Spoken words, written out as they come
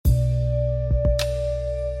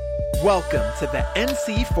Welcome to the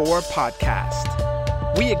NC4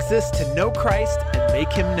 podcast. We exist to know Christ and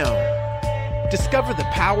make him known. Discover the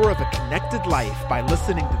power of a connected life by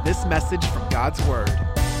listening to this message from God's Word.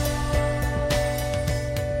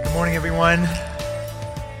 Good morning, everyone.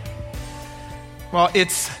 Well,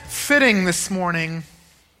 it's fitting this morning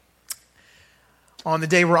on the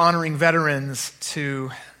day we're honoring veterans to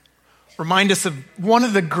remind us of one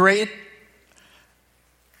of the great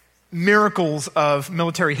miracles of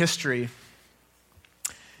military history.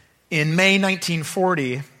 In May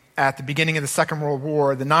 1940, at the beginning of the Second World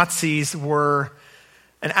War, the Nazis were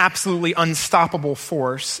an absolutely unstoppable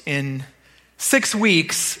force. In 6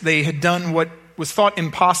 weeks, they had done what was thought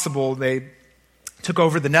impossible. They took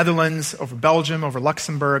over the Netherlands, over Belgium, over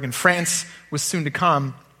Luxembourg, and France was soon to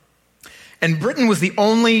come. And Britain was the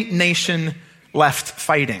only nation left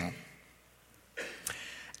fighting.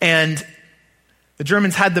 And the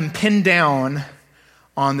Germans had them pinned down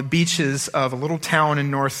on the beaches of a little town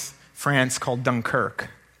in North France called Dunkirk.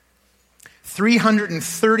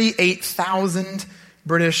 338,000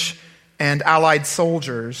 British and Allied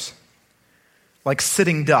soldiers, like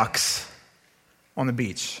sitting ducks on the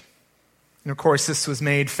beach. And of course, this was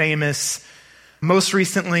made famous most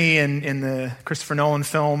recently in the Christopher Nolan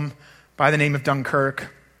film by the name of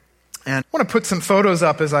Dunkirk. And I want to put some photos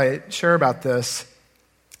up as I share about this.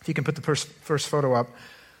 If you can put the first photo up.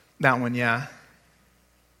 That one, yeah.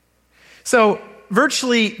 So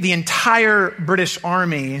virtually the entire British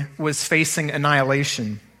army was facing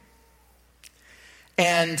annihilation.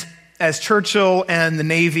 And as Churchill and the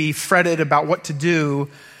Navy fretted about what to do,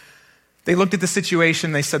 they looked at the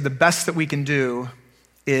situation, they said the best that we can do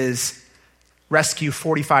is rescue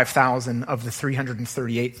 45,000 of the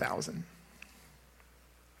 338,000.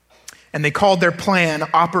 And they called their plan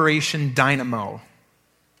Operation Dynamo.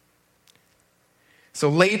 So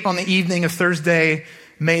late on the evening of Thursday,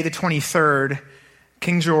 May the 23rd,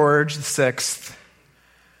 King George VI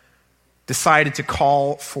decided to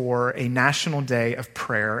call for a national day of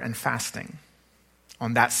prayer and fasting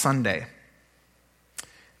on that Sunday.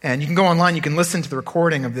 And you can go online, you can listen to the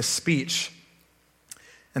recording of this speech.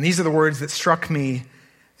 And these are the words that struck me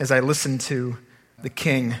as I listened to the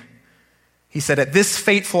king. He said, "At this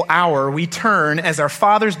fateful hour, we turn, as our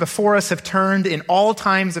fathers before us have turned in all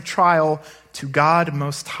times of trial, to God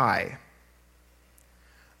Most High.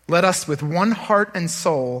 Let us with one heart and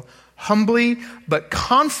soul humbly but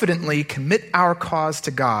confidently commit our cause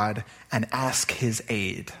to God and ask his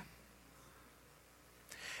aid."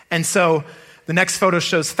 And so the next photo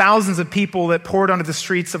shows thousands of people that poured onto the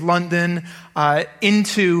streets of London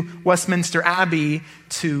into Westminster Abbey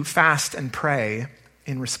to fast and pray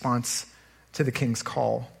in response to the king's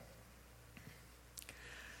call.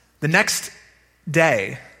 The next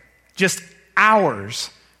day, just hours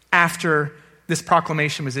after this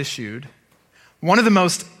proclamation was issued, one of the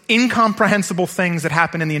most incomprehensible things that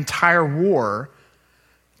happened in the entire war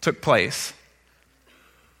took place.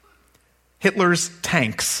 Hitler's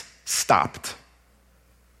tanks stopped.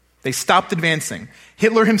 They stopped advancing.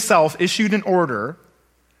 Hitler himself issued an order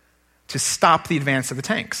to stop the advance of the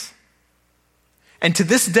tanks. And to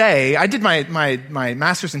this day, I did my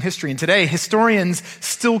master's in history, and today historians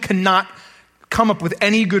still cannot come up with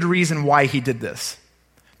any good reason why he did this.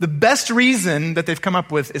 The best reason that they've come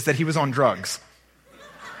up with is that he was on drugs.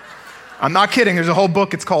 I'm not kidding. There's a whole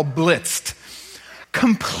book. It's called Blitzed.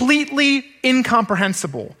 Completely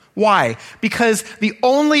incomprehensible. Why? Because the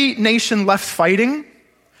only nation left fighting,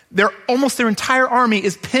 almost their entire army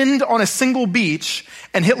is pinned on a single beach,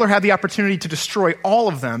 and Hitler had the opportunity to destroy all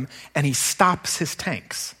of them, and he stops his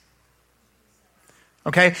tanks.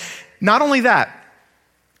 Okay? Not only that,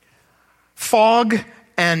 fog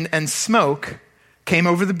and smoke came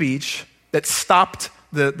over the beach that stopped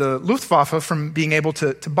the Luftwaffe from being able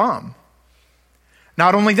to bomb.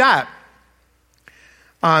 Not only that,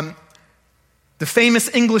 the famous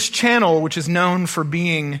English Channel, which is known for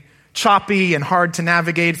being choppy and hard to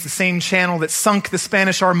navigate, it's the same channel that sunk the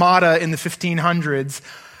Spanish Armada in the 1500s,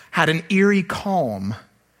 had an eerie calm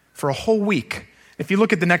for a whole week. If you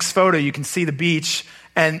look at the next photo, you can see the beach,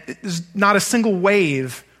 and there's not a single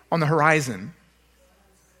wave on the horizon.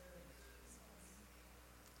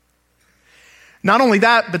 Not only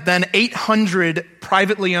that, but then 800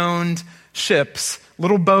 privately owned ships,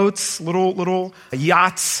 little boats, little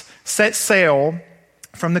yachts, set sail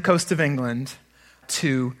from the coast of England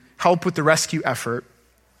to help with the rescue effort.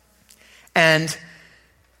 And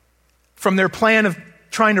from their plan of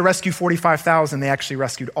trying to rescue 45,000, they actually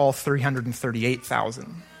rescued all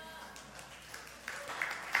 338,000.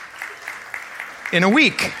 In a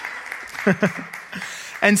week.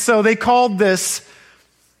 And so they called this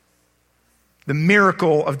the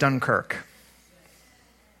miracle of Dunkirk.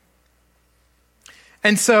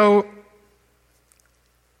 And so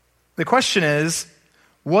the question is,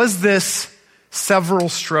 was this several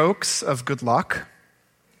strokes of good luck?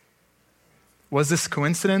 Was this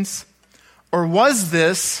coincidence? Or was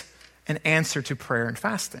this an answer to prayer and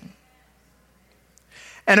fasting?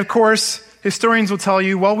 And of course, historians will tell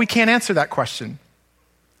you, well, we can't answer that question.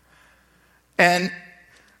 And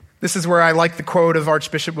this is where I like the quote of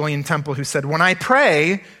Archbishop William Temple, who said, "When I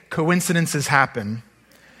pray, coincidences happen.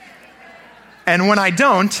 And when I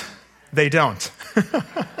don't, they don't."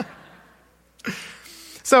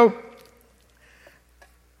 So,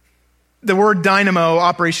 the word dynamo,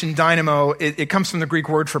 Operation Dynamo, it comes from the Greek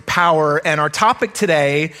word for power, and our topic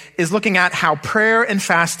today is looking at how prayer and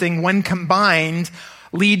fasting, when combined,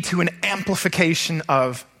 lead to an amplification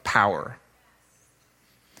of power.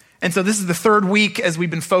 And so this is the third week as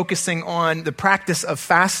we've been focusing on the practice of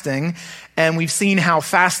fasting, and we've seen how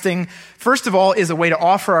fasting, first of all, is a way to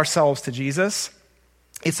offer ourselves to Jesus.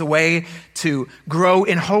 It's a way to grow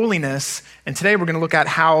in holiness, and today we're going to look at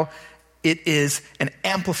how it is an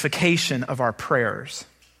amplification of our prayers.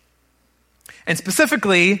 And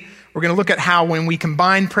specifically, we're going to look at how when we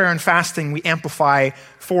combine prayer and fasting, we amplify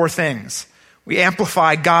four things. We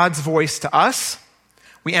amplify God's voice to us.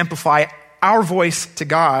 We amplify our voice to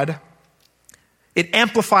God. It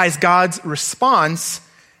amplifies God's response,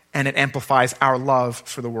 and it amplifies our love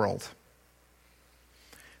for the world.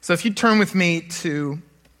 So if you turn with me to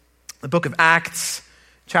the book of Acts,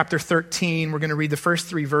 chapter 13, we're going to read the first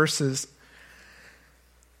 3 verses.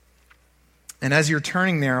 And as you're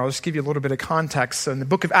turning there, I'll just give you a little bit of context. So in the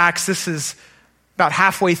book of Acts, this is about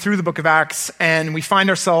halfway through the book of Acts, and we find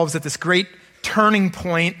ourselves at this great turning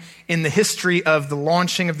point in the history of the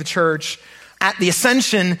launching of the church. At the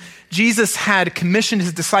ascension, Jesus had commissioned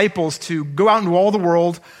his disciples to go out into all the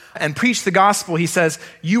world and preach the gospel. He says,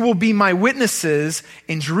 "You will be my witnesses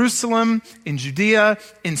in Jerusalem, in Judea,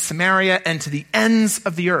 in Samaria, and to the ends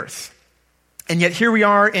of the earth." And yet here we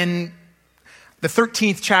are in the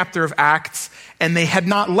 13th chapter of Acts, and they had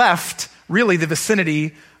not left really the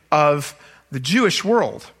vicinity of the Jewish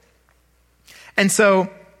world. And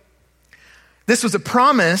so this was a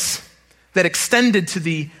promise that extended to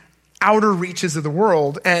the outer reaches of the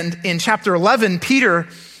world. And in chapter 11, Peter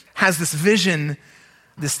has this vision,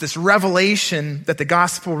 this revelation that the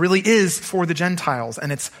gospel really is for the Gentiles,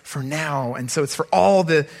 and it's for now. And so it's for all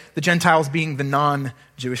the Gentiles, being the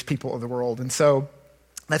non-Jewish people of the world. And so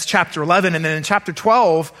that's chapter 11. And then in chapter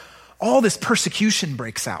 12, all this persecution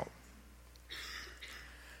breaks out.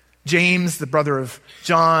 James, the brother of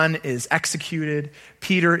John, is executed.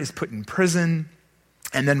 Peter is put in prison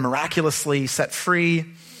and then miraculously set free.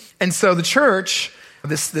 And so the church,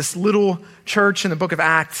 this little church in the book of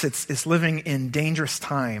Acts, it's living in dangerous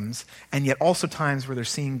times, and yet also times where they're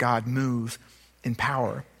seeing God move in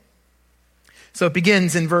power. So it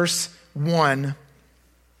begins in verse 1.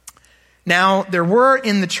 "Now there were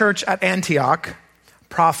in the church at Antioch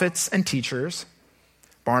prophets and teachers: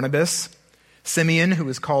 Barnabas, Simeon, who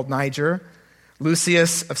was called Niger,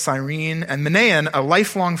 Lucius of Cyrene, and Manaen, a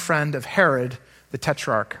lifelong friend of Herod the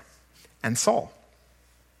Tetrarch, and Saul.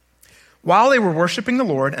 While they were worshiping the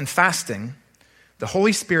Lord and fasting, the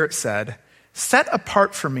Holy Spirit said, 'Set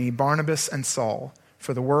apart for me Barnabas and Saul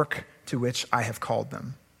for the work to which I have called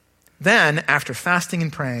them.' Then, after fasting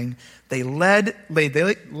and praying, they laid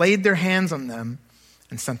their hands on them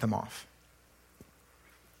and sent them off."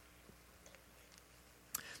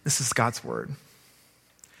 This is God's word.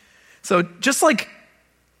 So just like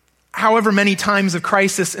however many times of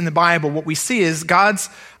crisis in the Bible, what we see is God's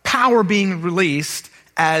power being released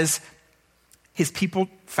as his people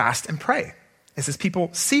fast and pray, as his people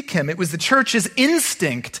seek him. It was the church's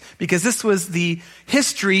instinct, because this was the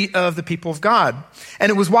history of the people of God. And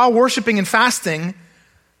it was while worshiping and fasting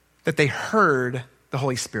that they heard the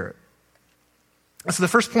Holy Spirit. And so the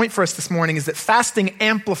first point for us this morning is that fasting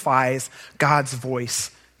amplifies God's voice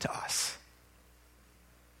to us.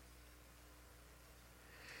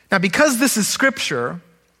 Now, because this is scripture,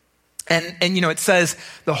 and it says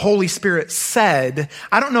the Holy Spirit said,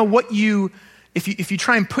 I don't know what if you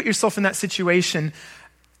try and put yourself in that situation,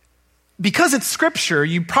 because it's scripture,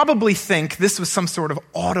 you probably think this was some sort of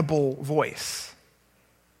audible voice.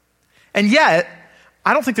 And yet,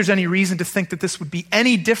 I don't think there's any reason to think that this would be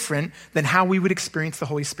any different than how we would experience the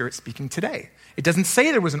Holy Spirit speaking today. It doesn't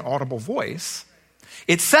say there was an audible voice.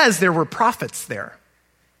 It says there were prophets there.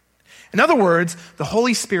 In other words, the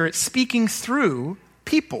Holy Spirit speaking through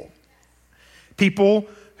people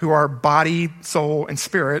who are body, soul, and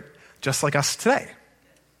spirit, just like us today.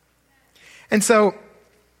 And so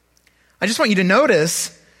I just want you to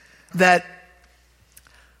notice that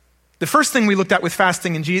The first thing we looked at with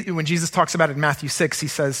fasting, when Jesus talks about it in Matthew 6, he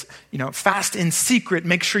says, fast in secret,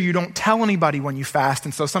 make sure you don't tell anybody when you fast.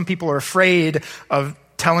 And so some people are afraid of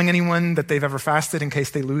telling anyone that they've ever fasted in case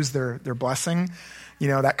they lose their blessing,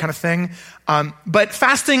 that kind of thing. But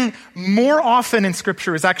fasting more often in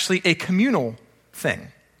Scripture is actually a communal thing.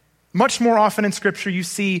 Much more often in Scripture you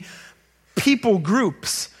see people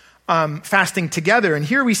groups fasting together. And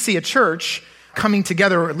here we see a church coming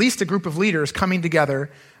together, or at least a group of leaders coming together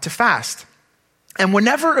to fast. And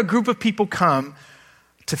whenever a group of people come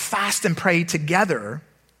to fast and pray together,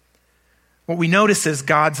 what we notice is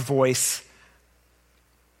God's voice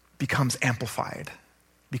becomes amplified,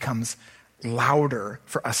 becomes louder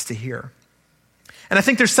for us to hear. And I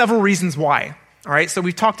think there's several reasons why. All right, so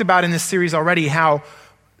we've talked about in this series already how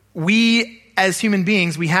we as human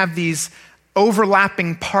beings, we have these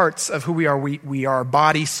overlapping parts of who we are. We are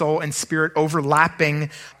body, soul, and spirit overlapping,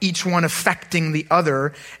 each one affecting the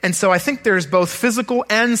other. And so I think there's both physical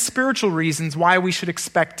and spiritual reasons why we should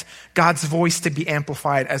expect God's voice to be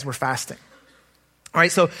amplified as we're fasting. All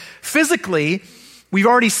right, so physically, we've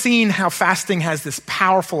already seen how fasting has this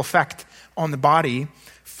powerful effect on the body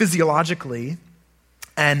physiologically,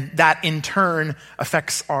 and that in turn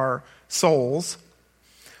affects our souls.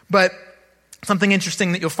 But something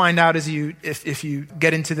interesting that you'll find out if you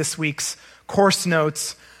get into this week's course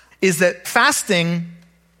notes is that fasting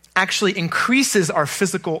actually increases our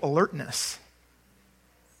physical alertness.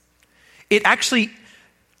 It actually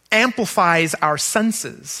amplifies our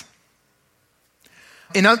senses.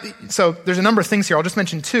 So there's a number of things here. I'll just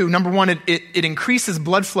mention two. Number one, it increases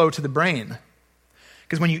blood flow to the brain.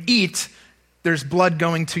 Because when you eat, there's blood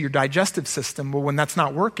going to your digestive system. Well, when that's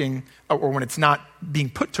not working, or when it's not being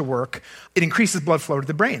put to work, it increases blood flow to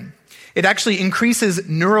the brain. It actually increases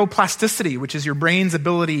neuroplasticity, which is your brain's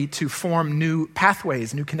ability to form new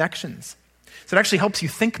pathways, new connections. So it actually helps you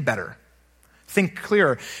think better, think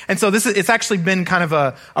clearer. And so it's actually been kind of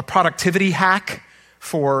a productivity hack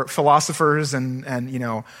for philosophers and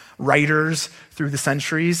writers through the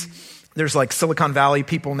centuries. There's like Silicon Valley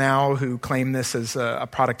people now who claim this as a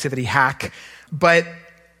productivity hack. And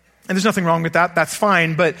there's nothing wrong with that. That's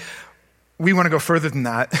fine. But we want to go further than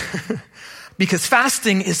that because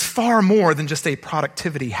fasting is far more than just a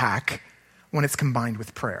productivity hack when it's combined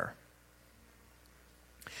with prayer.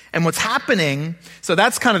 And what's happening, so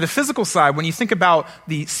that's kind of the physical side. When you think about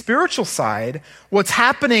the spiritual side, what's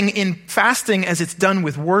happening in fasting as it's done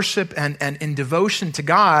with worship and in devotion to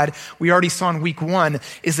God, we already saw in week 1,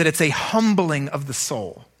 is that it's a humbling of the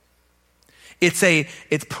soul. It's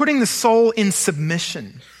putting the soul in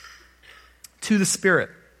submission to the Spirit.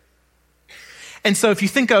 And so if you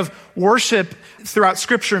think of worship throughout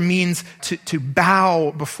Scripture means to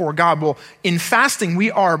bow before God. Well, in fasting,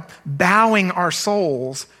 we are bowing our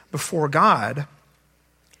souls before God.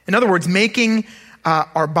 In other words, making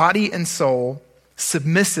our body and soul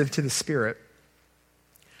submissive to the Spirit,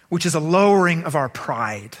 which is a lowering of our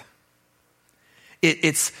pride.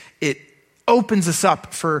 It opens us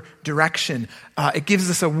up for direction. It gives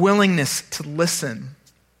us a willingness to listen.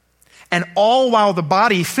 And all while the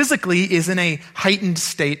body physically is in a heightened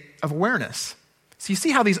state of awareness. So you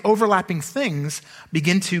see how these overlapping things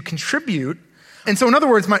begin to contribute. And so in other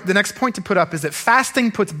words, the next point to put up is that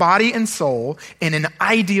fasting puts body and soul in an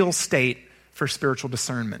ideal state for spiritual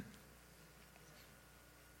discernment.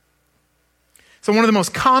 So one of the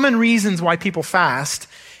most common reasons why people fast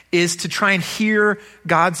is to try and hear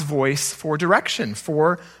God's voice for direction,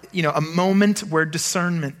 for a moment where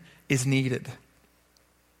discernment is needed.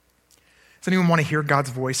 Does anyone want to hear God's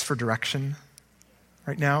voice for direction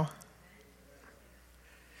right now?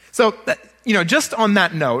 So, just on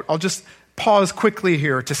that note, I'll just pause quickly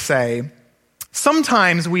here to say,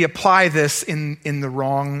 sometimes we apply this in the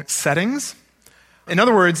wrong settings. In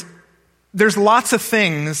other words, there's lots of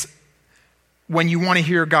things when you want to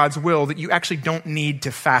hear God's will that you actually don't need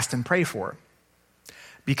to fast and pray for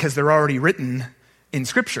because they're already written in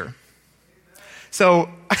Scripture. So,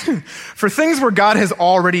 for things where God has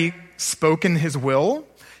already spoken his will,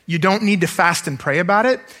 you don't need to fast and pray about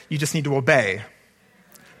it. You just need to obey.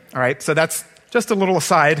 All right, so that's just a little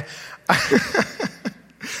aside.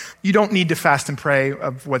 You don't need to fast and pray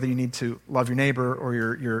of whether you need to love your neighbor or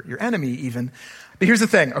your enemy even. But here's the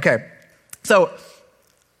thing, okay. So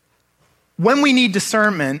when we need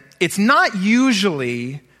discernment, it's not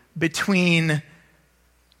usually between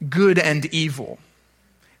good and evil.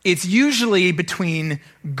 It's usually between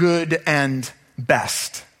good and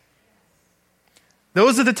best.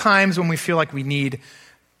 Those are the times when we feel like we need,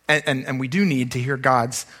 and we do need to hear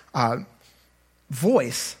God's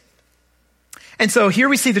voice. And so here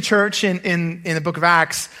we see the church in the book of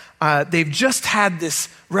Acts. They've just had this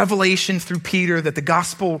revelation through Peter that the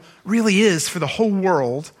gospel really is for the whole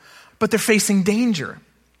world, but they're facing danger.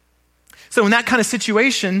 So in that kind of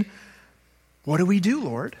situation, what do we do,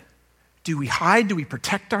 Lord? Do we hide? Do we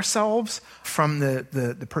protect ourselves from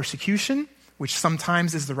the persecution, which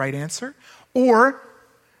sometimes is the right answer? Or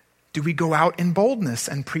do we go out in boldness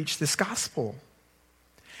and preach this gospel?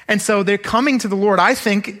 And so they're coming to the Lord. I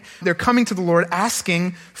think they're coming to the Lord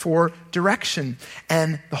asking for direction,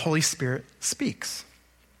 and the Holy Spirit speaks.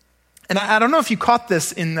 And I don't know if you caught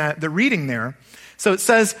this in the reading there. So it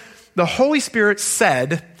says, the Holy Spirit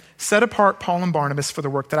said, set apart Paul and Barnabas for the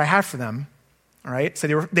work that I have for them. All right,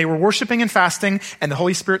 so they were worshiping and fasting, and the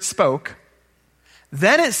Holy Spirit spoke.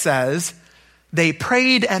 Then it says, they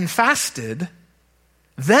prayed and fasted.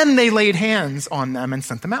 Then they laid hands on them and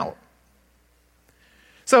sent them out.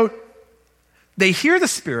 So they hear the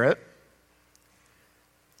Spirit,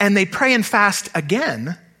 and they pray and fast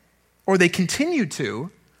again, or they continue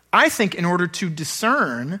to, I think, in order to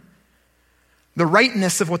discern the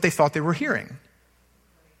rightness of what they thought they were hearing.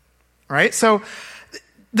 All right, so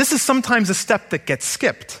this is sometimes a step that gets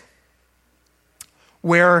skipped,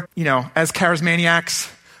 where, as charismaniacs,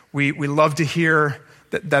 we love to hear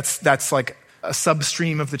that's like a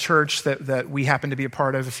substream of the church that we happen to be a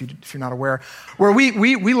part of, if you're not aware, where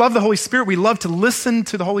we love the Holy Spirit. We love to listen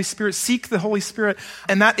to the Holy Spirit, seek the Holy Spirit,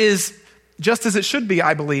 and that is just as it should be,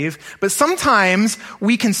 I believe. But sometimes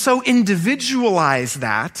we can so individualize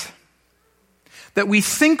that we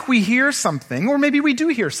think we hear something, or maybe we do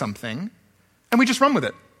hear something, and we just run with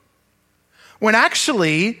it. When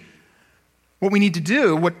actually, what we need to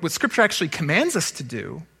do, what Scripture actually commands us to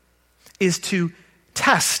do, is to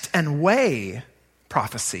test and weigh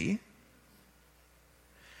prophecy,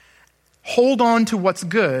 hold on to what's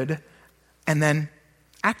good, and then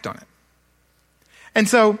act on it. And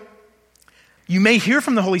so, you may hear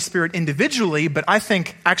from the Holy Spirit individually, but I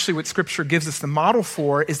think actually what Scripture gives us the model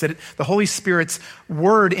for is that the Holy Spirit's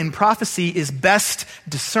word in prophecy is best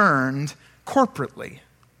discerned corporately,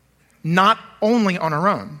 not only on our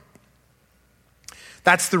own.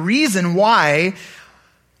 That's the reason why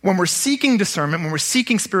when we're seeking discernment, when we're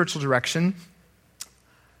seeking spiritual direction,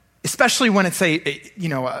 especially when it's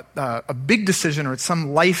a big decision or it's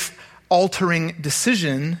some life-altering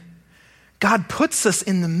decision, God puts us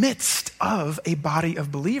in the midst of a body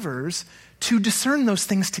of believers to discern those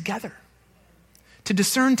things together. To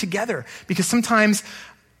discern together. Because sometimes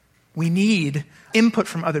we need input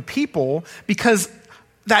from other people, because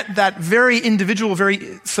that very individual,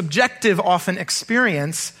 very subjective often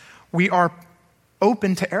experience, we are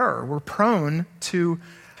open to error. We're prone to,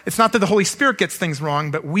 it's not that the Holy Spirit gets things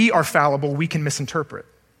wrong, but we are fallible, we can misinterpret.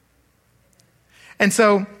 And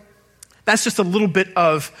so that's just a little bit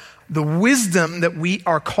of the wisdom that we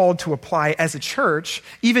are called to apply as a church.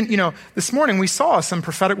 Even, this morning we saw some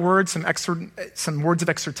prophetic words, some words of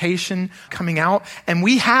exhortation coming out, and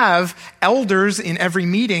we have elders in every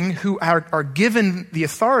meeting who are given the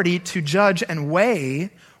authority to judge and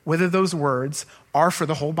weigh whether those words are for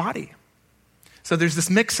the whole body. So there's this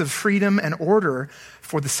mix of freedom and order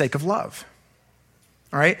for the sake of love.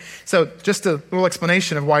 All right? So just a little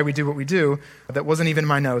explanation of why we do what we do. That wasn't even in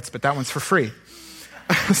my notes, but that one's for free.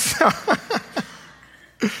 So,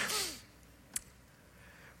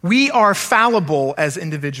 we are fallible as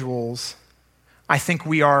individuals. I think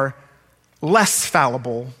we are less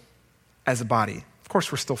fallible as a body. Of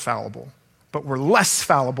course, we're still fallible, but we're less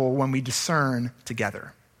fallible when we discern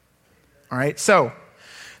together. All right? So,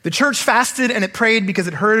 the church fasted and it prayed because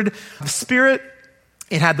it heard the Spirit.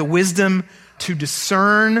 It had the wisdom to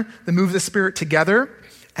discern the move of the Spirit together.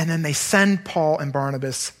 And then they send Paul and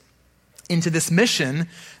Barnabas into this mission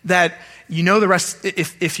that, the rest,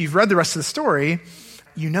 if you've read the rest of the story,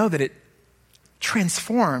 you know that it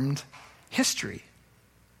transformed history.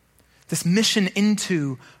 This mission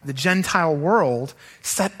into the Gentile world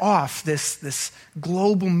set off this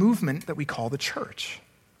global movement that we call the church.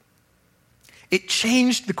 It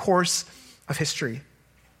changed the course of history.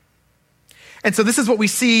 And so this is what we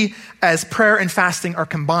see as prayer and fasting are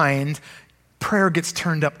combined. Prayer gets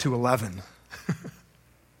turned up to 11.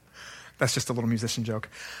 That's just a little musician joke.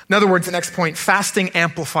 In other words, the next point, fasting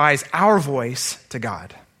amplifies our voice to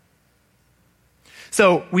God.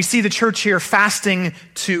 So we see the church here fasting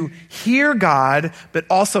to hear God, but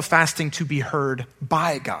also fasting to be heard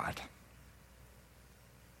by God.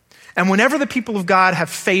 And whenever the people of God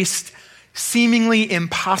have faced seemingly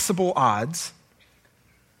impossible odds,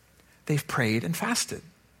 they've prayed and fasted.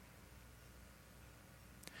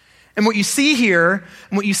 And what you see here,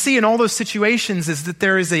 and what you see in all those situations, is that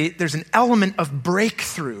there's an element of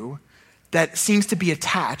breakthrough that seems to be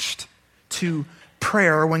attached to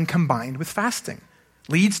prayer when combined with fasting.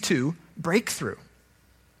 Leads to breakthrough.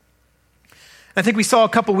 I think we saw a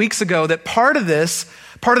couple weeks ago that part of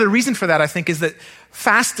the reason for that, I think, is that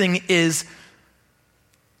fasting is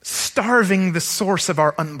starving the source of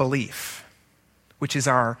our unbelief, which is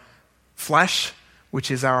our flesh, which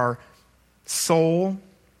is our soul.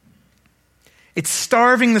 It's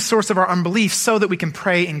starving the source of our unbelief so that we can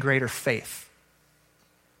pray in greater faith.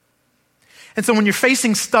 And so when you're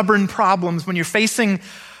facing stubborn problems, when you're facing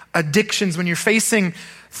addictions, when you're facing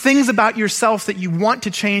things about yourself that you want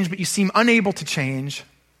to change but you seem unable to change,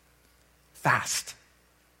 fast.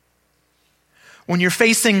 When you're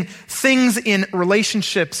facing things in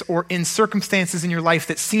relationships or in circumstances in your life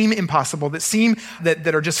that seem impossible,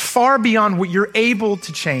 that are just far beyond what you're able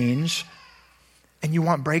to change, and you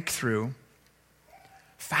want breakthrough,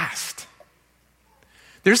 fast.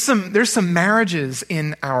 There's some marriages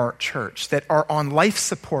in our church that are on life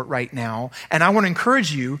support right now, and I want to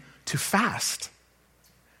encourage you to fast,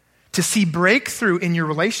 to see breakthrough in your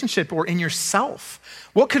relationship or in yourself.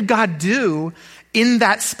 What could God do in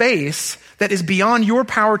that space that is beyond your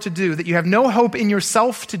power to do, that you have no hope in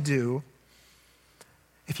yourself to do,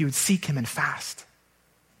 if you would seek him and fast?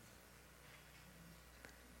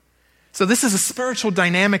 So this is a spiritual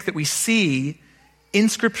dynamic that we see in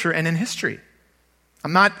Scripture and in history.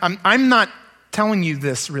 I'm not telling you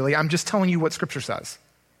this really, I'm just telling you what Scripture says.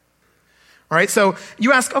 All right, so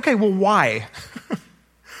you ask, okay, well, why?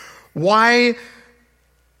 Why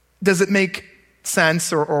does it make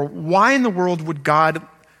sense, or why in the world would God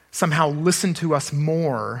somehow listen to us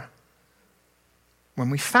more when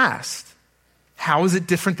we fast? How is it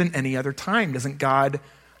different than any other time? Doesn't God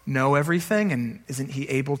know everything, and isn't he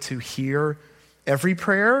able to hear every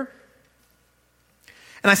prayer?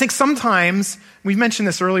 And I think sometimes, we've mentioned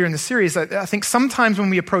this earlier in the series, I think sometimes when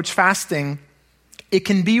we approach fasting, it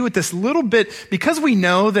can be with this little bit, because we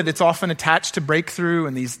know that it's often attached to breakthrough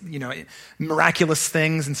and these, miraculous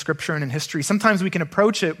things in Scripture and in history. Sometimes we can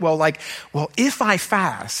approach it, well, if I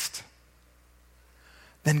fast,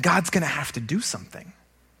 then God's going to have to do something.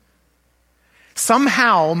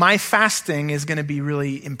 Somehow my fasting is going to be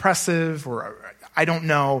really impressive, or I don't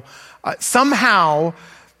know. Somehow,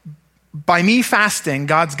 by me fasting,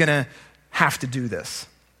 God's going to have to do this.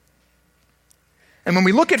 And when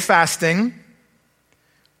we look at fasting,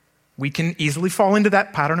 we can easily fall into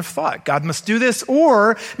that pattern of thought. God must do this,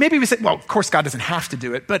 or maybe we say, well, of course God doesn't have to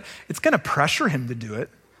do it, but it's going to pressure him to do it.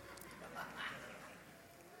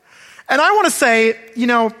 And I want to say,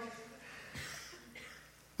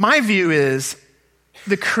 my view is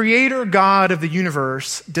the creator God of the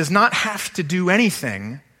universe does not have to do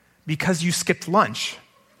anything because you skipped lunch.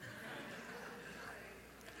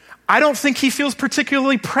 I don't think he feels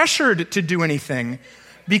particularly pressured to do anything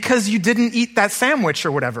because you didn't eat that sandwich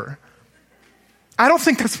or whatever. I don't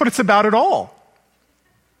think that's what it's about at all.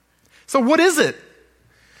 So what is it?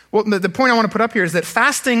 Well, the point I want to put up here is that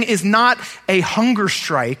fasting is not a hunger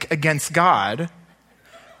strike against God.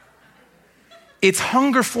 It's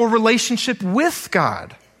hunger for relationship with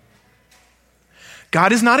God.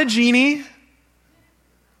 God is not a genie.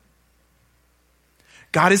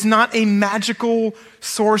 God is not a magical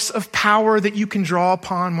source of power that you can draw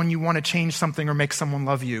upon when you want to change something or make someone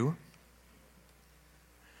love you.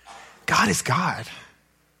 God is God,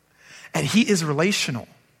 and he is relational.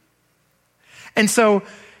 And so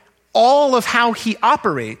all of how he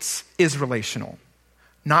operates is relational,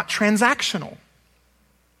 not transactional.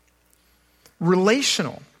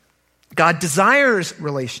 Relational. God desires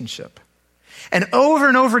relationship. And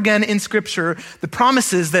over again in Scripture, the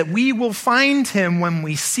promise is that we will find him when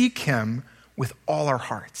we seek him with all our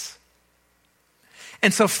hearts.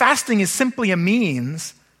 And so fasting is simply a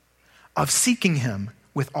means of seeking him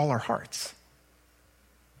with all our hearts.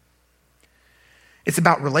 It's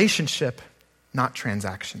about relationship, not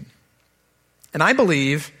transaction. And I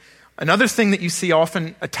believe another thing that you see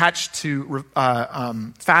often attached to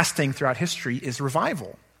fasting throughout history is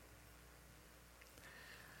revival.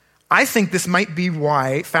 I think this might be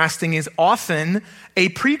why fasting is often a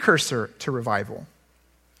precursor to revival.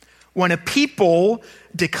 When a people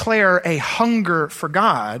declare a hunger for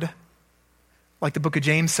God, like the book of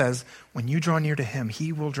James says, when you draw near to him,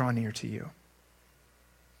 he will draw near to you.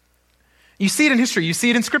 You see it in history. You see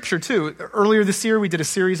it in Scripture too. Earlier this year, we did a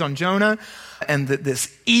series on Jonah and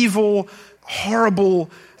this evil, horrible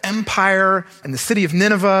empire and the city of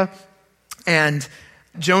Nineveh. And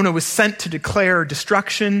Jonah was sent to declare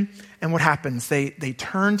destruction. And what happens? They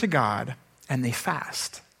turn to God and they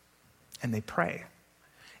fast and they pray.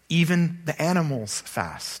 Even the animals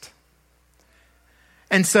fast.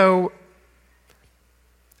 And so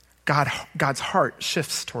God's heart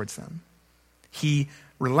shifts towards them. He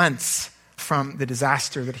relents from the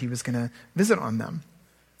disaster that he was going to visit on them.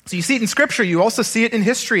 So you see it in Scripture. You also see it in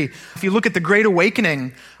history. If you look at the Great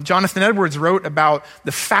Awakening, Jonathan Edwards wrote about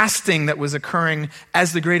the fasting that was occurring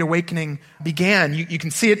as the Great Awakening began. You can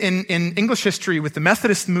see it in English history with the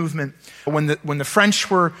Methodist movement. When the French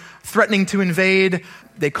were threatening to invade,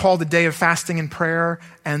 they called a day of fasting and prayer,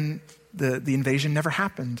 and the invasion never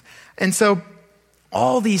happened. And so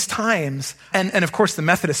all these times, and of course the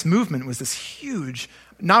Methodist movement was this huge,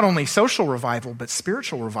 not only social revival, but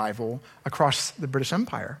spiritual revival across the British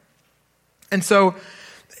Empire. And so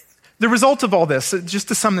the result of all this, just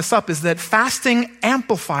to sum this up, is that fasting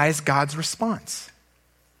amplifies God's response.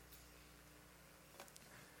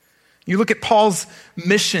 You look at Paul's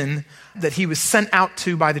mission that he was sent out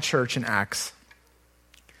to by the church in Acts,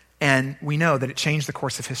 and we know that it changed the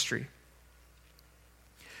course of history.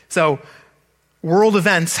 So world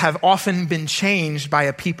events have often been changed by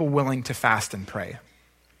a people willing to fast and pray.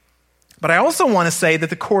 But I also want to say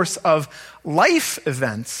that the course of life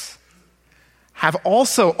events have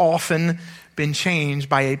also often been changed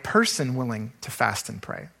by a person willing to fast and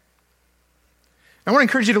pray. I want to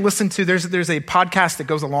encourage you to listen to, there's a podcast that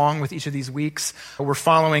goes along with each of these weeks. We're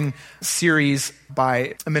following a series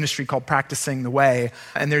by a ministry called Practicing the Way.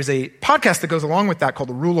 And there's a podcast that goes along with that called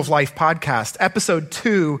the Rule of Life podcast. Episode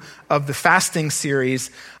 2 of the fasting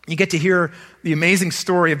series, you get to hear the amazing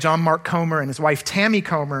story of John Mark Comer and his wife Tammy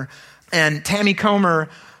Comer. And Tammy Comer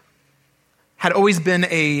had always been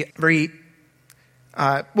a very,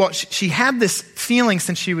 she had this feeling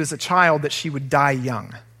since she was a child that she would die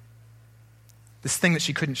young. This thing that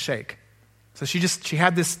she couldn't shake. So she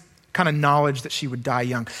had this kind of knowledge that she would die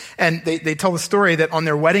young. And they tell the story that on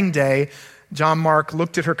their wedding day, John Mark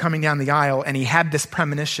looked at her coming down the aisle and he had this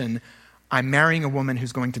premonition, I'm marrying a woman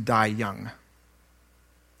who's going to die young.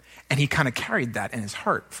 And he kind of carried that in his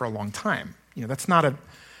heart for a long time. You know, that's not a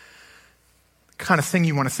kind of thing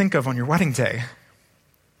you want to think of on your wedding day.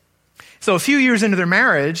 So a few years into their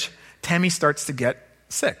marriage, Tammy starts to get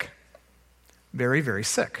sick. Very, very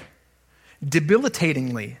sick.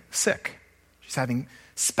 Debilitatingly sick. She's having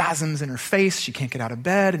spasms in her face. She can't get out of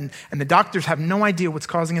bed. And the doctors have no idea what's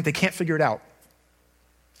causing it. They can't figure it out.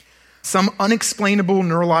 Some unexplainable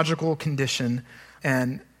neurological condition,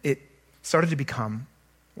 and it started to become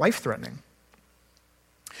life-threatening.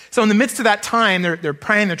 So in the midst of that time, they're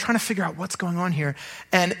praying, they're trying to figure out what's going on here.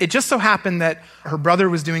 And it just so happened that her brother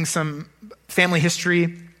was doing some family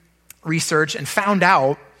history research and found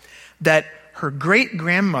out that her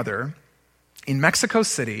great-grandmother in Mexico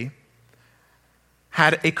City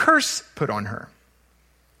had a curse put on her.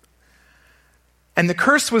 And the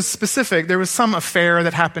curse was specific. There was some affair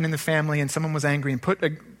that happened in the family and someone was angry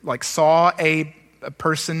and saw a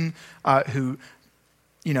person who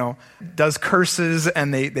does curses,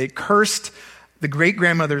 and they cursed the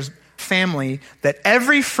great-grandmother's family that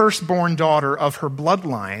every firstborn daughter of her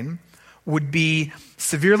bloodline would be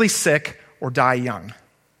severely sick or die young.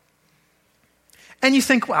 And you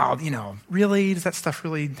think, wow, really? Does that stuff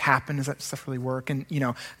really happen? Does that stuff really work? And,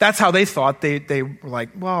 that's how they thought. They were like,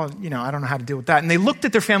 well, I don't know how to deal with that. And they looked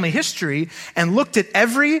at their family history and looked at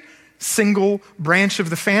every single branch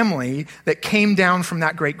of the family that came down from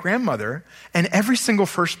that great-grandmother, and every single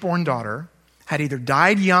firstborn daughter had either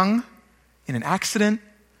died young in an accident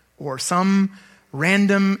or some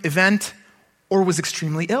random event or was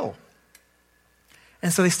extremely ill.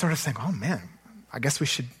 And so they started thinking, oh man, I guess we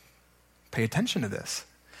should pay attention to this.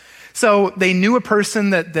 So they knew a person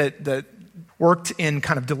that worked in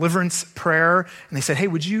kind of deliverance prayer, and they said, hey,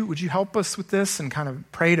 would you help us with this and kind of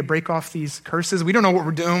pray to break off these curses? We don't know what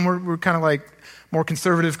we're doing. We're kind of like more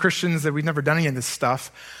conservative Christians that we've never done any of this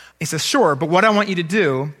stuff. He says, sure, but what I want you to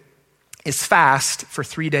do is fast for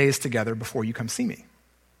 3 days together before you come see me.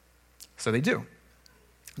 So they do.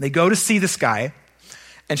 They go to see this guy,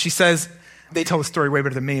 and she says, they tell the story way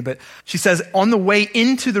better than me, but she says, on the way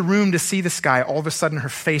into the room to see this guy, all of a sudden her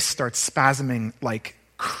face starts spasming like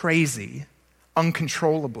crazy,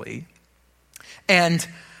 uncontrollably. And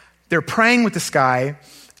they're praying with this guy,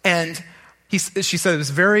 and she said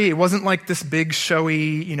it wasn't like this big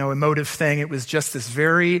showy, emotive thing. It was just this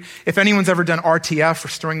very, if anyone's ever done RTF,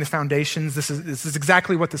 Restoring the Foundations, this is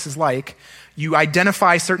exactly what this is like. You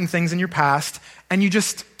identify certain things in your past, and you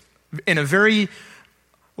just, in a very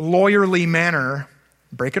lawyerly manner,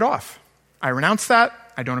 break it off. I renounce that.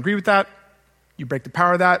 I don't agree with that. You break the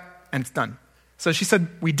power of that, and it's done. So she said,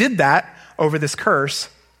 we did that over this curse,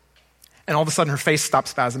 and all of a sudden her face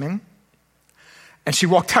stopped spasming, and she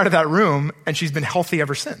walked out of that room, and she's been healthy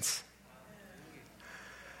ever since.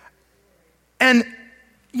 And,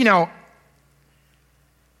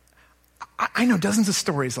 I know dozens of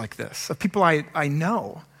stories like this of people I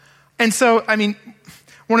know. And so, I mean,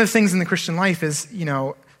 one of the things in the Christian life is,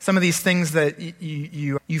 some of these things that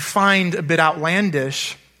you find a bit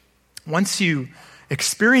outlandish, once you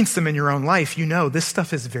experience them in your own life, this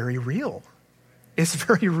stuff is very real. It's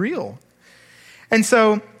very real. And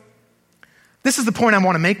so this is the point I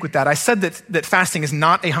want to make with that. I said that fasting is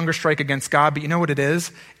not a hunger strike against God, but you know what it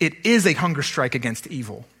is? It is a hunger strike against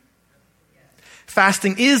evil.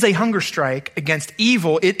 Fasting is a hunger strike against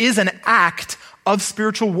evil. It is an act of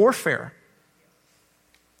spiritual warfare.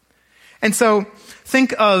 And so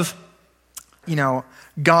think of,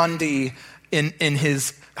 Gandhi in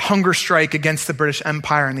his hunger strike against the British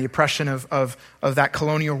Empire and the oppression of that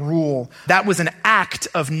colonial rule. That was an act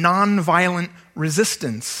of nonviolent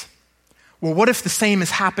resistance. Well, what if the same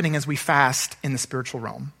is happening as we fast in the spiritual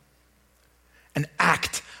realm? An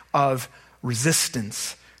act of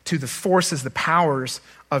resistance to the forces, the powers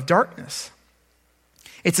of darkness.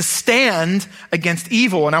 It's a stand against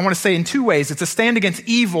evil, and I want to say in two ways. It's a stand against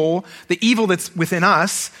evil, the evil that's within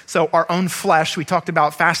us, so our own flesh. We talked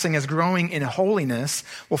about fasting as growing in holiness.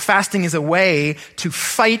 Well, fasting is a way to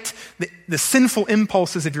fight the sinful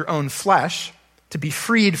impulses of your own flesh, to be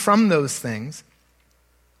freed from those things.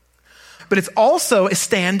 But it's also a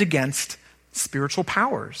stand against spiritual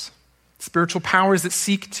powers that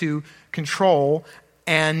seek to control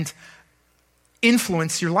and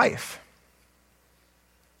influence your life.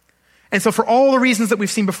 And so for all the reasons that we've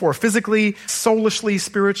seen before, physically, soulishly,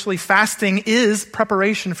 spiritually, fasting is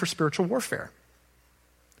preparation for spiritual warfare.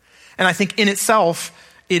 And I think in itself,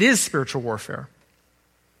 it is spiritual warfare.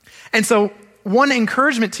 And so one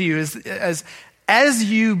encouragement to you is as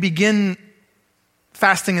you begin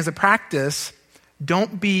fasting as a practice,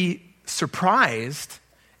 don't be surprised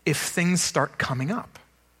if things start coming up.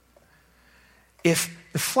 If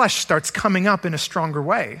the flesh starts coming up in a stronger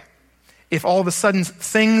way. If all of a sudden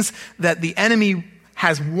things that the enemy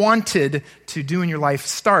has wanted to do in your life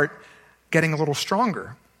start getting a little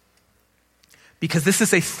stronger. Because this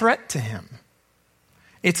is a threat to him.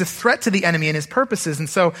 It's a threat to the enemy and his purposes. And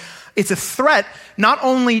so it's a threat not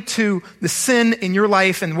only to the sin in your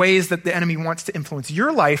life and ways that the enemy wants to influence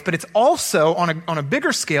your life, but it's also, on a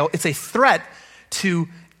bigger scale, it's a threat to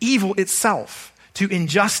evil itself, to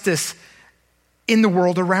injustice in the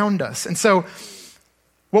world around us. And so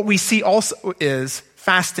what we see also is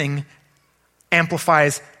fasting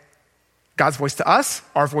amplifies God's voice to us,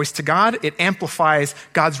 our voice to God. It amplifies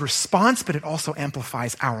God's response, but it also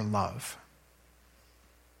amplifies our love.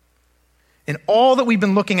 In all that we've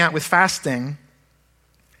been looking at with fasting,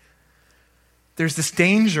 there's this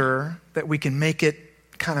danger that we can make it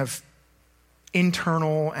kind of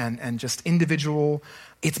internal and just individual.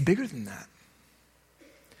 It's bigger than that.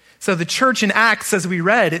 So the church in Acts, as we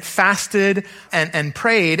read, it fasted and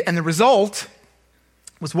prayed, and the result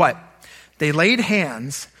was what? They laid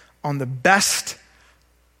hands on the best,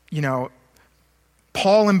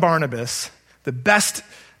 Paul and Barnabas, the best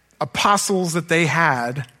apostles that they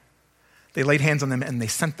had. They laid hands on them and they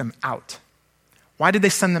sent them out. Why did they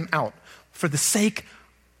send them out? For the sake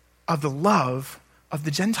of the love of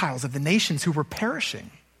the Gentiles, of the nations who were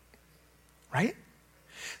perishing, right?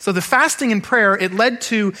 So the fasting and prayer, it led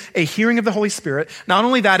to a hearing of the Holy Spirit. Not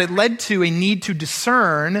only that, it led to a need to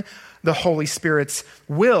discern the Holy Spirit's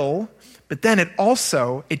will, but then it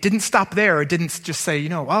didn't stop there. It didn't just say,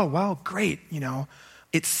 oh, well, great,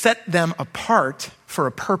 It set them apart for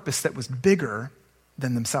a purpose that was bigger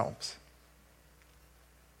than themselves.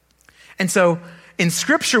 And so in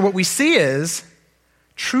Scripture, what we see is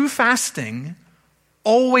true fasting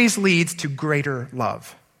always leads to greater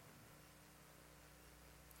love,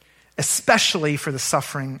 especially for the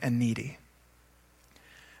suffering and needy.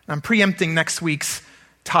 And I'm preempting next week's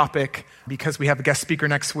topic because we have a guest speaker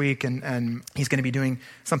next week and he's going to be doing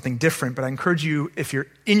something different. But I encourage you, if you're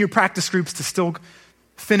in your practice groups, to still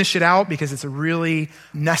finish it out because it's a really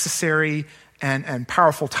necessary and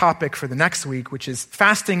powerful topic for the next week, which is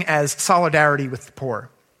fasting as solidarity with the poor.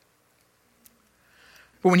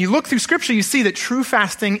 But when you look through Scripture, you see that true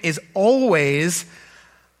fasting is always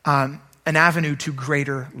an avenue to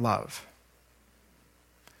greater love,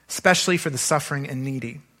 especially for the suffering and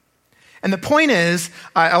needy. And the point is,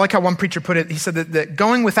 I like how one preacher put it, he said that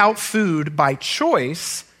going without food by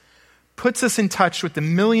choice puts us in touch with the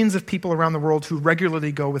millions of people around the world who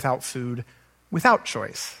regularly go without food without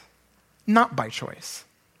choice, not by choice.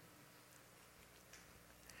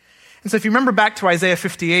 And so if you remember back to Isaiah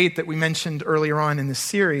 58 that we mentioned earlier on in this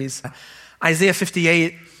series, Isaiah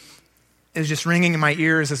 58 is just ringing in my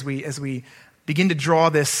ears as we begin to draw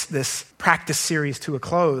this practice series to a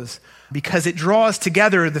close, because it draws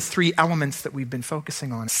together the three elements that we've been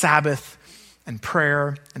focusing on: Sabbath, and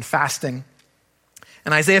prayer and fasting.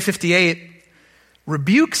 And Isaiah 58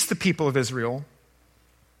 rebukes the people of Israel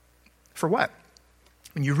for what?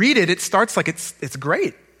 When you read it, it starts like it's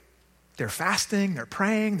great. They're fasting, they're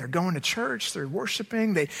praying, they're going to church, they're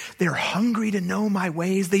worshiping, they're hungry to know my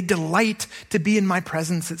ways, they delight to be in my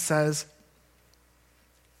presence, it says.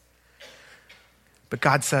 But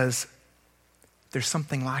God says, there's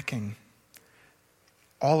something lacking.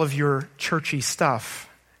 All of your churchy stuff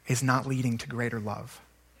is not leading to greater love.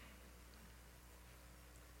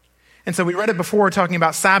 And so we read it before talking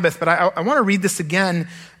about Sabbath, but I want to read this again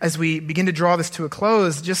as we begin to draw this to a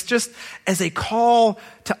close, just as a call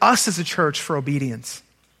to us as a church for obedience.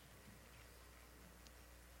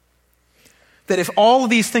 That if all of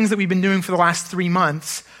these things that we've been doing for the last 3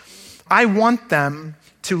 months, I want them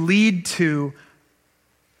to lead to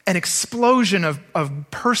an explosion of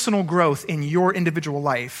personal growth in your individual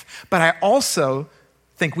life. But I also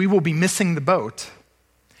think we will be missing the boat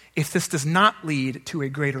if this does not lead to a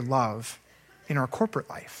greater love in our corporate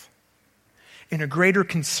life, in a greater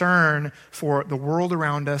concern for the world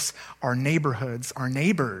around us, our neighborhoods, our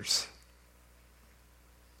neighbors.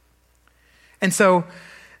 And so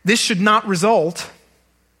this should not result.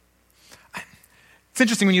 It's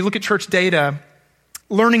interesting when you look at church data,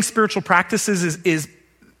 learning spiritual practices is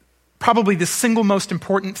probably the single most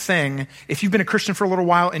important thing. If you've been a Christian for a little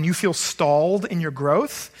while and you feel stalled in your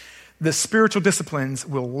growth, the spiritual disciplines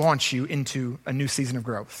will launch you into a new season of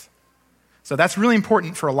growth. So that's really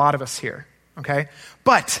important for a lot of us here, okay?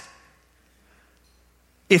 But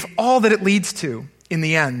if all that it leads to in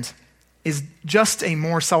the end is just a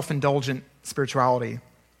more self-indulgent spirituality,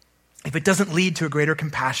 if it doesn't lead to a greater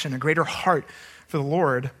compassion, a greater heart for the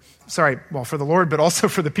Lord, for the Lord, but also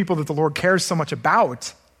for the people that the Lord cares so much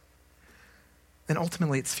about, then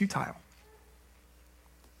ultimately it's futile.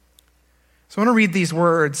 So I want to read these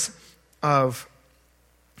words of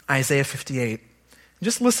Isaiah 58.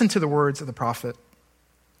 Just listen to the words of the prophet.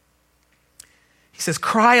 He says,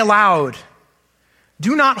 "Cry aloud,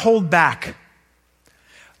 do not hold back.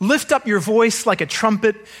 Lift up your voice like a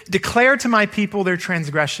trumpet. Declare to my people their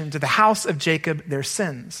transgression, to the house of Jacob their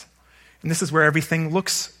sins." And this is where everything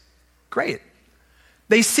looks great.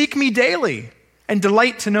 "They seek me daily and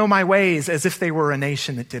delight to know my ways, as if they were a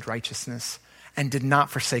nation that did righteousness and did not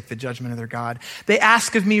forsake the judgment of their God. They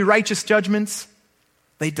ask of me righteous judgments.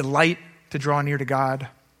 They delight to draw near to God."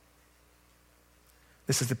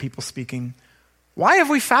 This is the people speaking. "Why have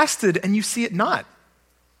we fasted and you see it not?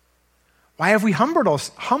 Why have we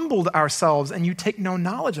humbled ourselves and you take no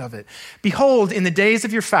knowledge of it? Behold, in the days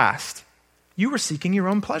of your fast, you were seeking your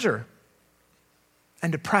own pleasure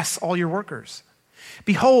and oppress all your workers.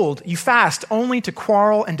 Behold, you fast only to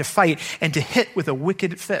quarrel and to fight and to hit with a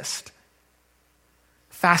wicked fist.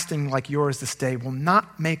 Fasting like yours this day will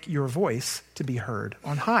not make your voice to be heard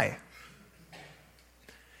on high.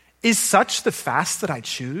 Is such the fast that I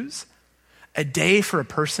choose? A day for a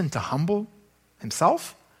person to humble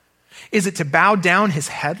himself? Is it to bow down his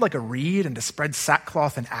head like a reed and to spread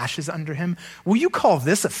sackcloth and ashes under him? Will you call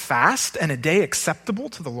this a fast and a day acceptable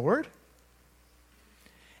to the Lord?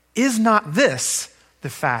 Is not this the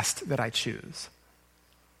fast that I choose?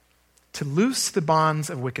 To loose the bonds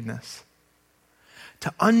of wickedness,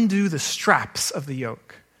 to undo the straps of the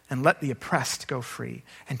yoke and let the oppressed go free,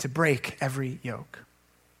 and to break every yoke?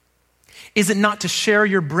 Is it not to share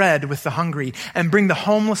your bread with the hungry and bring the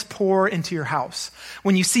homeless poor into your house?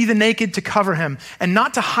 When you see the naked, to cover him, and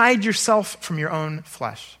not to hide yourself from your own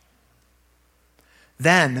flesh?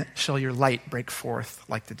 Then shall your light break forth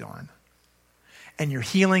like the dawn, and your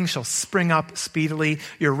healing shall spring up speedily.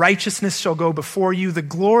 Your righteousness shall go before you. The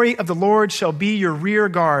glory of the Lord shall be your rear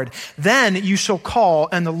guard. Then you shall call,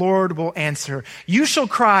 and the Lord will answer. You shall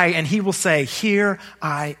cry, and he will say, here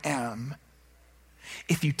I am.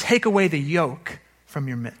 If you take away the yoke from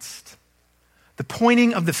your midst, the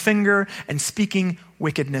pointing of the finger and speaking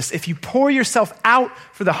wickedness, if you pour yourself out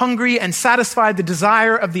for the hungry and satisfy the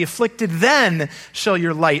desire of the afflicted, then shall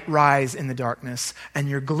your light rise in the darkness and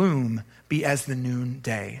your gloom be as the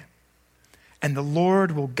noonday. And the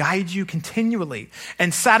Lord will guide you continually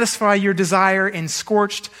and satisfy your desire in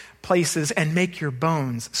scorched places and make your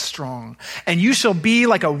bones strong. And you shall be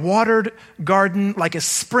like a watered garden, like a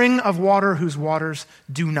spring of water whose waters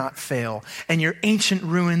do not fail. And your ancient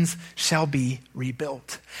ruins shall be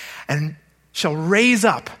rebuilt and shall raise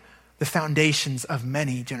up the foundations of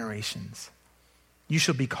many generations. You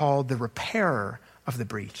shall be called the repairer of the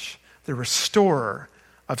breach, the restorer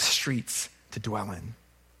of streets to dwell in.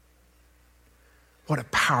 What a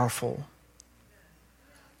powerful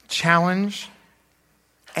challenge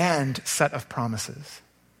and set of promises.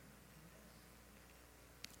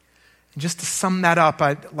 And just to sum that up,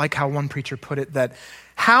 I like how one preacher put it, that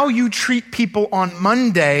how you treat people on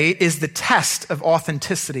Monday is the test of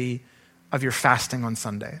authenticity of your fasting on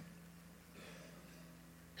Sunday.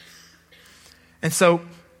 And so,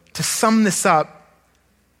 to sum this up,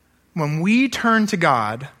 when we turn to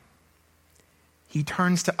God, he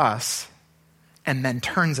turns to us and then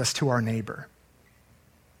turns us to our neighbor.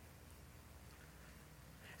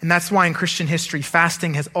 And that's why in Christian history,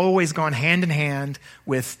 fasting has always gone hand in hand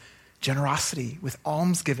with generosity, with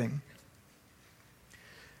almsgiving.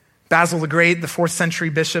 Basil the Great, the 4th century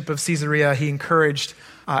bishop of Caesarea, he encouraged,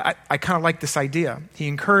 I kind of like this idea. He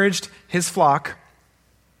encouraged his flock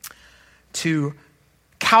to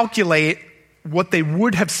calculate what they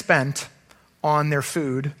would have spent on their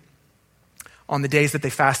food on the days that they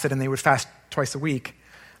fasted, and they would fast twice a week.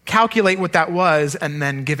 Calculate what that was and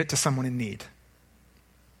then give it to someone in need.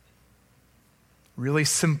 Really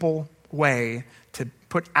simple way to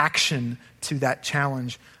put action to that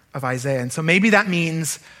challenge of Isaiah. And so maybe that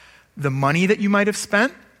means the money that you might have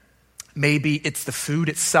spent. Maybe it's the food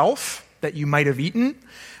itself that you might have eaten.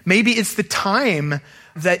 Maybe it's the time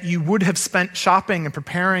that you would have spent shopping and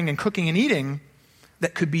preparing and cooking and eating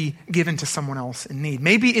that could be given to someone else in need.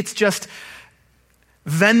 Maybe it's just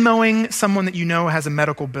Venmoing someone that you know has a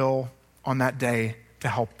medical bill on that day to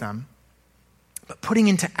help them. But putting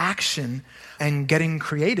into action and getting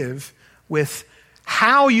creative with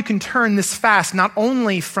how you can turn this fast not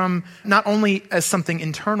only as something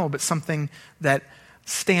internal, but something that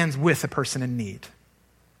stands with a person in need.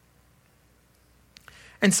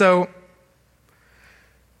 And so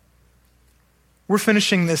we're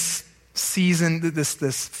finishing this season,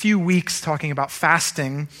 this few weeks talking about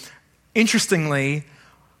fasting. Interestingly,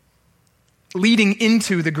 leading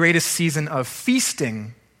into the greatest season of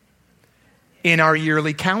feasting in our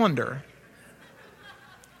yearly calendar.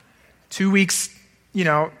 2 weeks,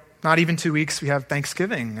 not even 2 weeks, we have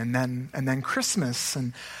Thanksgiving and then Christmas.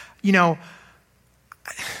 And,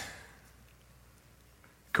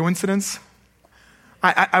 coincidence?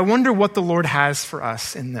 I wonder what the Lord has for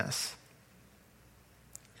us in this.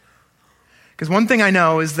 Because one thing I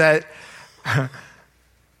know is that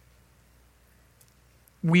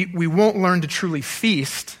we won't learn to truly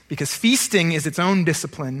feast, because feasting is its own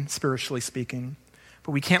discipline, spiritually speaking,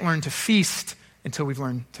 but we can't learn to feast until we've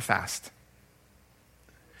learned to fast.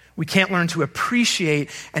 We can't learn to appreciate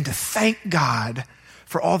and to thank God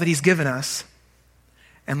for all that he's given us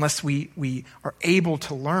unless we are able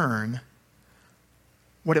to learn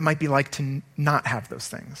what it might be like to not have those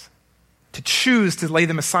things, to choose to lay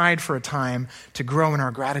them aside for a time to grow in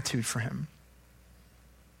our gratitude for him.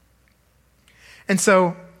 And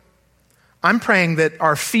so I'm praying that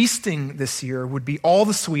our feasting this year would be all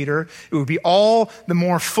the sweeter. It would be all the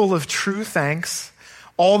more full of true thanks,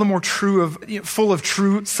 all the more full of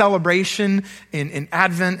true celebration in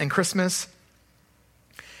Advent and Christmas.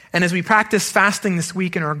 And as we practice fasting this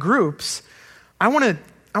week in our groups, I want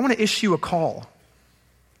to issue a call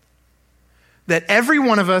that every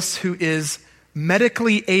one of us who is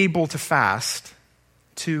medically able to fast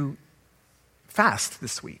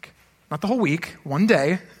this week. Not the whole week, one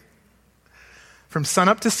day, from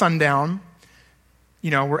sunup to sundown.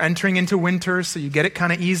 We're entering into winter, so you get it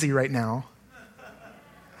kind of easy right now.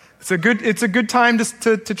 It's a good time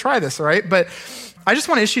to try this, all right? But I just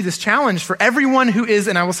want to issue this challenge for everyone who is,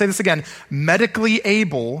 and I will say this again, medically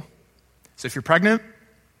able. So if you're pregnant,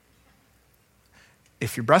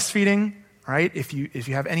 if you're breastfeeding, right? If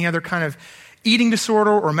you have any other kind of eating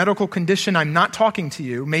disorder or medical condition, I'm not talking to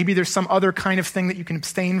you. Maybe there's some other kind of thing that you can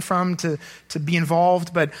abstain from to be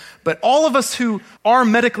involved. But all of us who are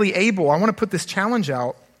medically able, I want to put this challenge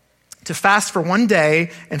out to fast for one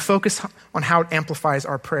day and focus on how it amplifies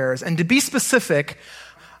our prayers. And to be specific,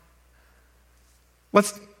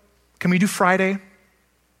 can we do Friday? I'm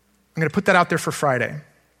going to put that out there for Friday.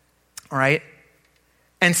 All right?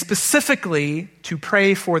 And specifically to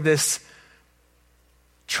pray for this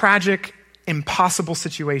tragic, impossible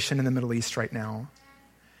situation in the Middle East right now.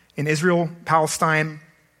 In Israel, Palestine,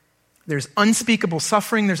 there's unspeakable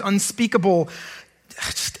suffering, there's unspeakable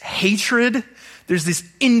just hatred, there's this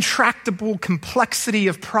intractable complexity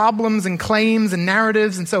of problems and claims and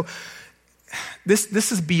narratives. And so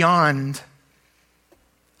this is beyond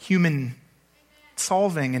human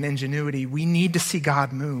solving and ingenuity. We need to see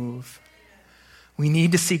God move. We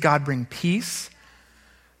need to see God bring peace.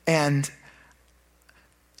 And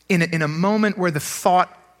in a moment where the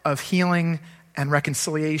thought of healing and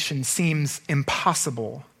reconciliation seems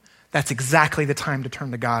impossible, that's exactly the time to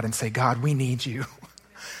turn to God and say, God, we need you.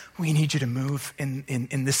 We need you to move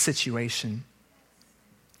in this situation.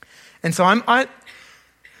 And so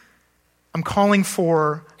I'm calling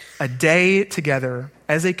for a day together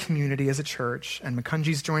as a community, as a church, and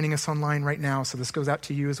Makunji's joining us online right now, so this goes out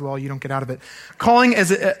to you as well. You don't get out of it. Calling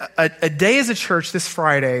as a day as a church this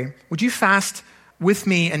Friday. Would you fast with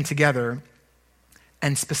me and together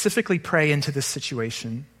and specifically pray into this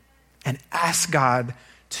situation and ask God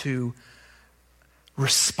to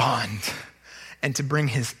respond and to bring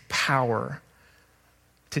his power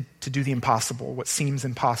to do the impossible, what seems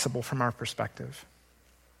impossible from our perspective.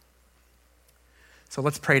 So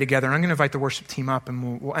let's pray together. I'm going to invite the worship team up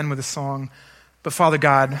and we'll end with a song. But Father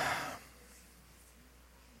God,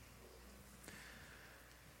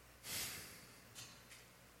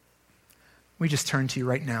 we just turn to you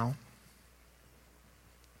right now.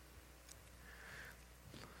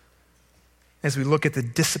 As we look at the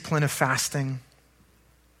discipline of fasting,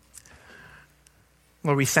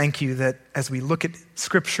 Lord, we thank you that as we look at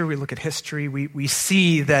Scripture, we look at history, we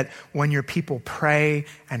see that when your people pray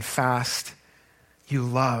and fast, you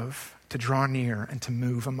love to draw near and to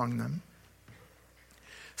move among them.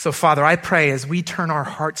 So, Father, I pray as we turn our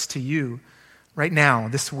hearts to you right now,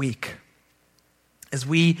 this week, as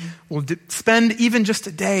we will spend even just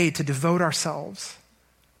a day to devote ourselves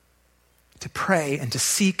to pray and to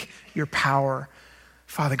seek your power,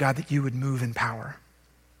 Father God, that you would move in power.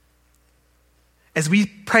 As we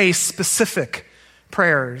pray specific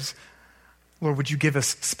prayers, Lord, would you give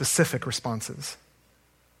us specific responses?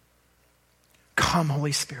 Come,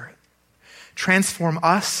 Holy Spirit. Transform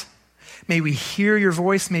us. May we hear your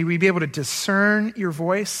voice. May we be able to discern your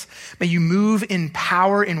voice. May you move in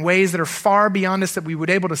power in ways that are far beyond us, that we would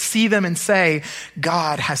be able to see them and say,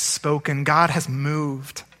 God has spoken. God has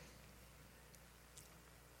moved.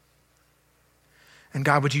 And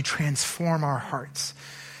God, would you transform our hearts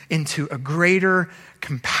into a greater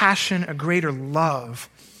compassion, a greater love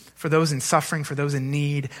for those in suffering, for those in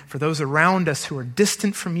need, for those around us who are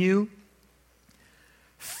distant from you.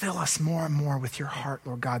 Fill us more and more with your heart,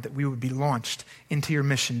 Lord God, that we would be launched into your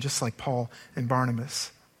mission, just like Paul and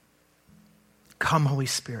Barnabas. Come, Holy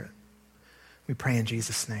Spirit. We pray in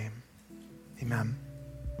Jesus' name. Amen.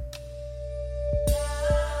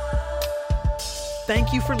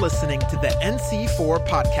 Thank you for listening to the NC4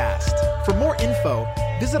 podcast. For more info,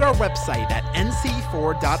 visit our website at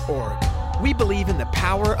nc4.org. We believe in the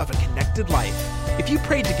power of a connected life. If you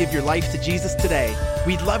prayed to give your life to Jesus today,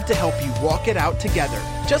 we'd love to help you walk it out together.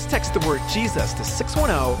 Just text the word Jesus to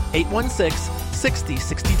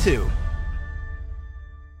 610-816-6062.